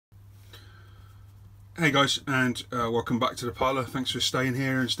Hey guys, and welcome back to the parlour. Thanks for staying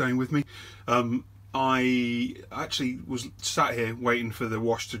here and staying with me. I actually was sat here waiting for the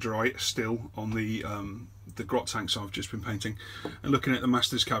wash to dry still on the grot tanks I've just been painting, and looking at the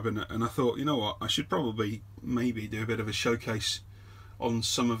master's cabinet, and I thought, you know what, I should probably maybe do a bit of a showcase on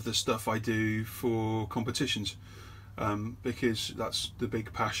some of the stuff I do for competitions, because that's the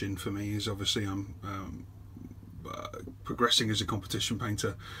big passion for me. Is obviously I'm progressing as a competition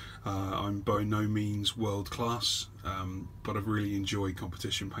painter. I'm by no means world class, but I've really enjoyed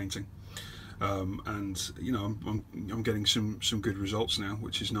competition painting, and you know, I'm getting some good results now,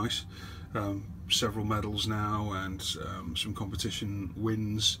 which is nice. Several medals now, and some competition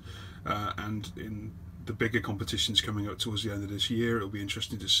wins, and in the bigger competitions coming up towards the end of this year, it'll be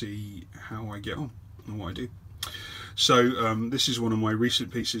interesting to see how I get on and what I do. So this is one of my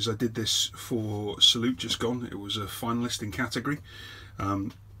recent pieces. I did this for Salute just gone. It was a finalist in category.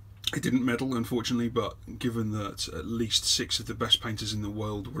 I didn't medal, unfortunately, but given that at least 6 of the best painters in the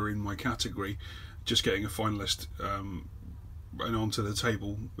world were in my category, just getting a finalist and onto the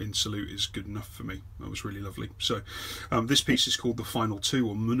table in Salute is good enough for me. That was really lovely. So this piece is called The Final Two,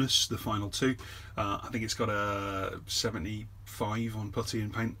 or Munus, The Final Two. I think it's got a 75 on putty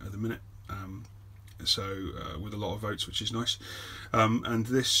and paint at the minute. With a lot of votes, which is nice. And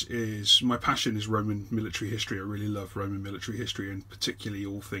this is, my passion is Roman military history. I really love Roman military history, and particularly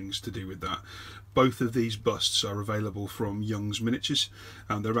all things to do with that. Both of these busts are available from Young's Miniatures,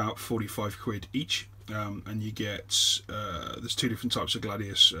 and they're about 45 quid each. And you get, there's 2 different types of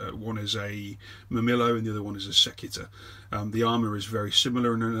gladius. One is a Mamillo and the other one is a Secutor. The armour is very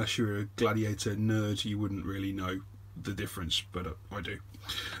similar, and unless you're a gladiator nerd, you wouldn't really know the difference, but I do.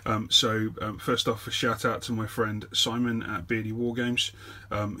 First off, a shout out to my friend Simon at Beardy Wargames,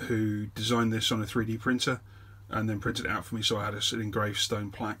 who designed this on a 3D printer and then printed it out for me, so I had an engraved stone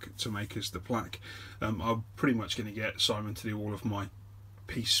plaque to make as the plaque. I'm pretty much going to get Simon to do all of my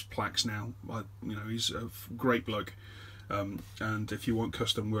piece plaques now. You know, he's a great bloke, and if you want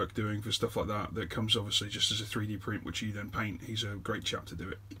custom work doing for stuff like that, that comes obviously just as a 3D print, which you then paint, he's a great chap to do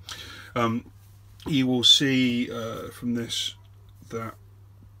it. You will see from this that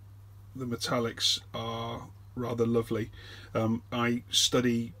the metallics are rather lovely. I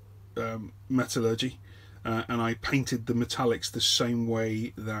study metallurgy, and I painted the metallics the same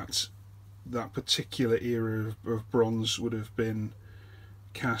way that that particular era of bronze would have been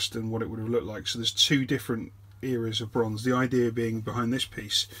cast and what it would have looked like. So there's 2 different eras of bronze. The idea being behind this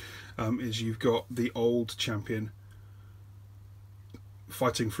piece is you've got the old champion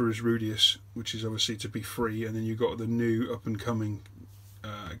fighting for his Rudius, which is obviously to be free, and then you've got the new up and coming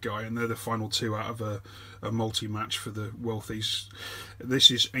guy, and they're the final 2 out of a multi-match for the wealthies.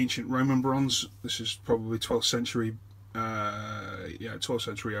 This is ancient Roman bronze. This is probably 12th century, yeah, 12th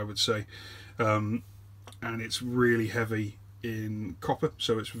century I would say, and it's really heavy in copper,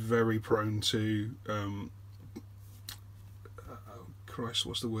 so it's very prone to oh Christ,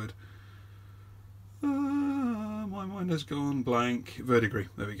 what's the word? My mind has gone blank. Verdigris,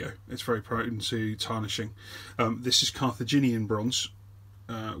 there we go. It's very prone to tarnishing. This is Carthaginian bronze,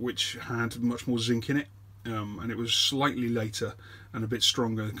 which had much more zinc in it, and it was slightly later and a bit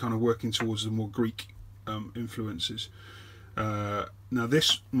stronger, kind of working towards the more Greek influences. Now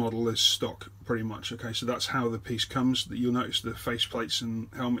this model is stock pretty much. Okay, so that's how the piece comes. That you'll notice the face plates and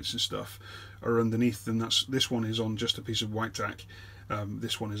helmets and stuff are underneath, and this one is on just a piece of white tack.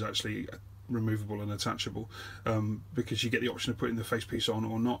 This one is actually removable and attachable, because you get the option of putting the face piece on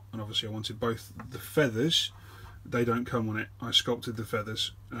or not, and obviously I wanted both. The feathers, they don't come on it. I sculpted the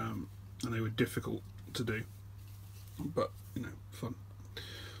feathers, and they were difficult to do, but you know, fun.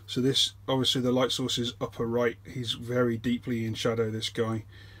 So this, obviously the light source is upper right. He's very deeply in shadow, this guy.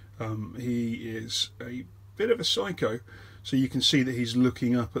 He is a bit of a psycho, so you can see that he's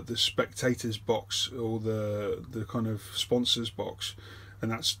looking up at the spectators box, or the kind of sponsors box,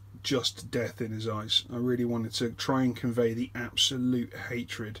 and that's just death in his eyes. I really wanted to try and convey the absolute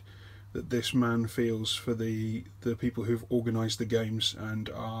hatred that this man feels for the people who've organised the games and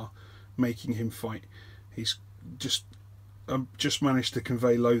are making him fight. He's just managed to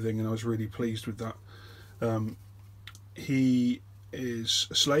convey loathing, and I was really pleased with that. He is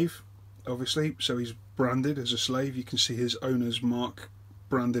a slave, obviously, so he's branded as a slave. You can see his owner's mark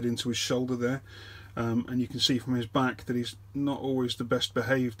branded into his shoulder there, and you can see from his back that he's not always the best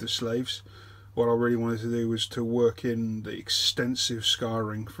behaved of slaves. What I really wanted to do was to work in the extensive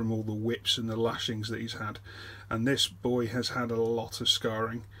scarring from all the whips and the lashings that he's had, and this boy has had a lot of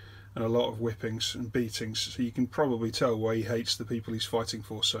scarring and a lot of whippings and beatings, so you can probably tell why he hates the people he's fighting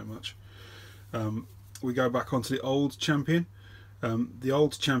for so much. We go back onto the old champion, The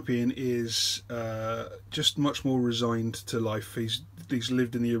old champion is just much more resigned to life. He's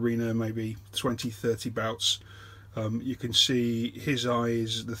lived in the arena maybe 20-30 bouts. You can see his eye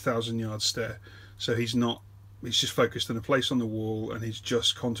is the 1,000-yard stare, so he's just focused on a place on the wall, and he's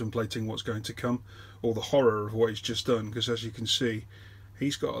just contemplating what's going to come, or the horror of what he's just done, because as you can see,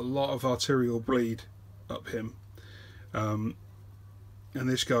 he's got a lot of arterial bleed up him. And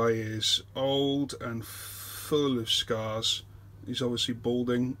this guy is old and full of scars. He's obviously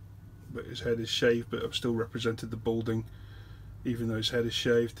balding, but his head is shaved, but I've still represented the balding even though his head is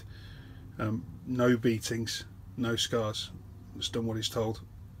shaved. No beatings, no scars. He's done what he's told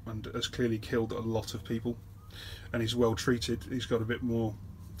and has clearly killed a lot of people, and he's well treated. He's got a bit more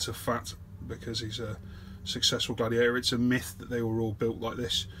to fat because he's a successful gladiator. It's a myth that they were all built like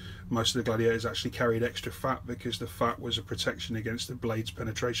this. Most of the gladiators actually carried extra fat because the fat was a protection against the blade's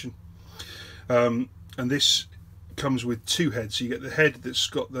penetration. And this comes with two heads. You get the head that's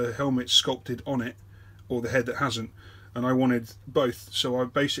got the helmet sculpted on it, or the head that hasn't, and I wanted both, so I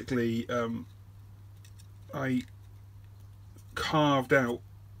basically I carved out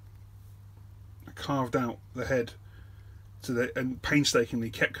the head and painstakingly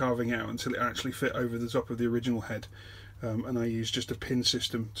kept carving it out until it actually fit over the top of the original head. And I used just a pin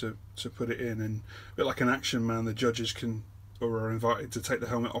system to put it in, and a bit like an action man, the judges can, or are invited to take the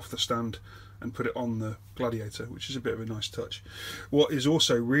helmet off the stand and put it on the gladiator, which is a bit of a nice touch. What is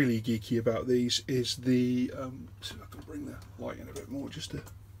also really geeky about these is the see if I can bring the light in a bit more just to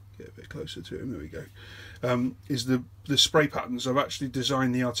get a bit closer to him. There we go. Is the spray patterns. I've actually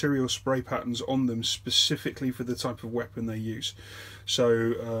designed the arterial spray patterns on them specifically for the type of weapon they use.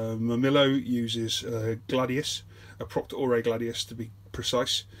 So Mamillo uses gladius, a proctor ore gladius to be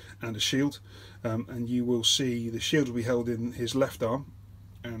precise, and a shield. And you will see the shield will be held in his left arm,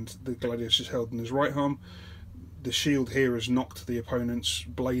 and the gladius is held in his right arm. The shield here has knocked the opponent's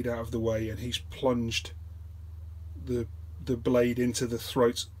blade out of the way, and he's plunged the blade into the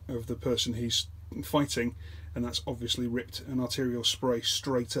throat of the person he's fighting, and that's obviously ripped an arterial spray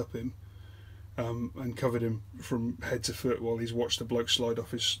straight up him, and covered him from head to foot while he's watched the bloke slide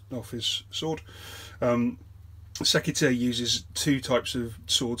off his sword. Secutor uses two types of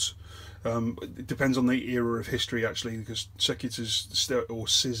swords. It depends on the era of history actually, because secutors or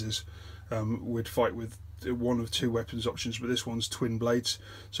scissors would fight with one of two weapons options, but this one's twin blades,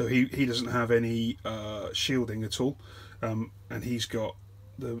 so he doesn't have any shielding at all, and he's got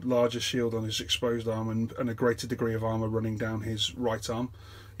the larger shield on his exposed arm and a greater degree of armour running down his right arm.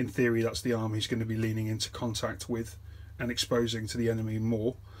 In theory, that's the arm he's going to be leaning into contact with and exposing to the enemy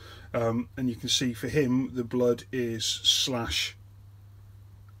more. And you can see for him the blood is slash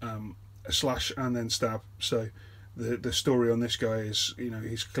and then stab. So the story on this guy is, you know,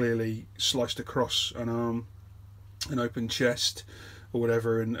 he's clearly sliced across an arm, an open chest or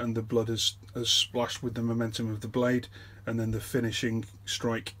whatever, and the blood has splashed with the momentum of the blade, and then the finishing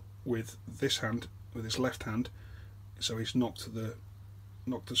strike with this hand, with his left hand, so he's knocked the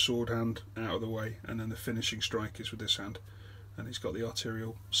sword hand out of the way, and then the finishing strike is with this hand, and he's got the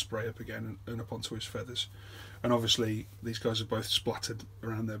arterial spray up again and up onto his feathers. And obviously these guys are both splattered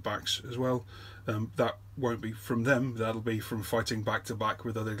around their backs as well. That won't be from them, that'll be from fighting back to back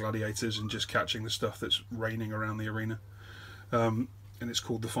with other gladiators and just catching the stuff that's raining around the arena. And it's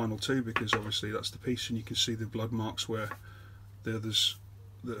called the final two because obviously that's the piece, and you can see the blood marks where the others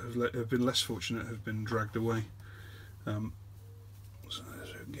that have been less fortunate have been dragged away. So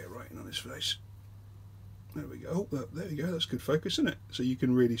I can get right in on his face. There we go. Oh, there we go. That's good focus, isn't it? So you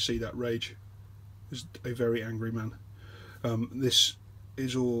can really see that rage. He's a very angry man. This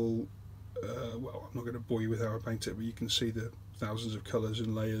is all, well, I'm not going to bore you with how I paint it, but you can see the thousands of colours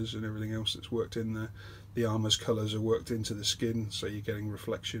and layers and everything else that's worked in there. The armour's colours are worked into the skin, so you're getting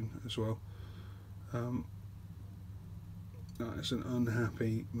reflection as well. That is an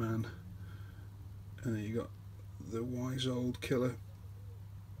unhappy man. And then you got the wise old killer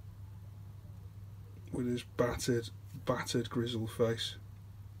with his battered grizzled face.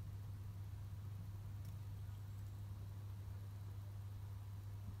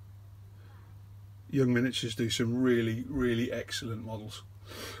 Young Miniatures do some really, really excellent models.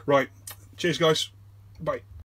 Right, cheers guys, bye.